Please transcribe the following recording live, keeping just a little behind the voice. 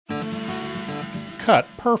cut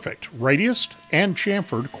perfect radius and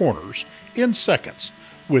chamfered corners in seconds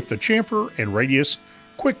with the chamfer and radius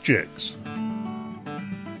Quick-Jigs.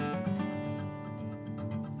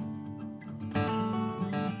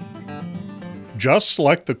 Just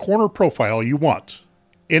select the corner profile you want.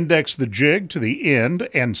 Index the jig to the end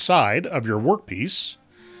and side of your workpiece,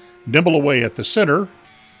 nibble away at the center,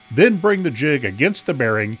 then bring the jig against the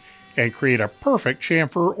bearing and create a perfect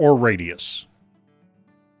chamfer or radius.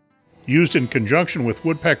 Used in conjunction with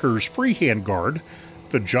Woodpecker's freehand guard,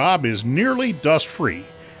 the job is nearly dust-free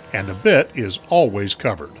and the bit is always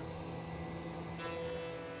covered.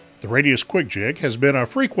 The Radius Quick-Jig has been a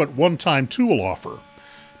frequent one-time tool offer,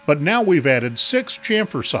 but now we've added 6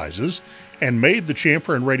 chamfer sizes and made the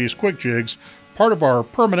chamfer and radius Quick-Jigs part of our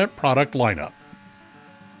permanent product lineup.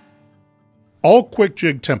 All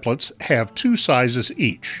Quick-Jig templates have 2 sizes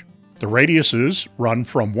each. The radiuses run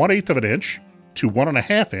from 1/8 of an inch to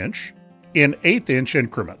 1.5 inch in 1/8 inch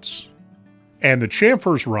increments, and the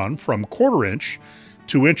chamfers run from 1/4 inch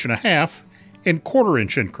to 1.5 inch in 1/4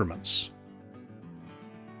 inch increments.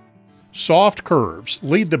 Soft curves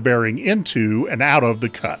lead the bearing into and out of the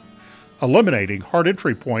cut, eliminating hard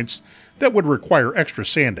entry points that would require extra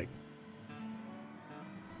sanding.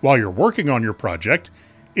 While you're working on your project,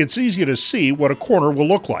 it's easy to see what a corner will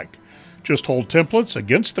look like. Just hold templates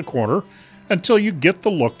against the corner until you get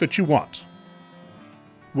the look that you want.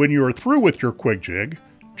 When you are through with your Quick-Jig,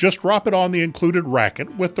 just drop it on the included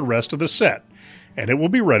racket with the rest of the set, and it will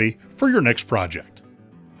be ready for your next project.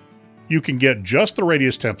 You can get just the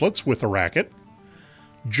radius templates with a racket,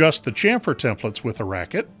 just the chamfer templates with a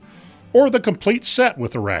racket, or the complete set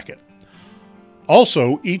with a racket.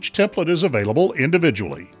 Also, each template is available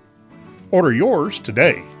individually. Order yours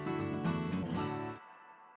today.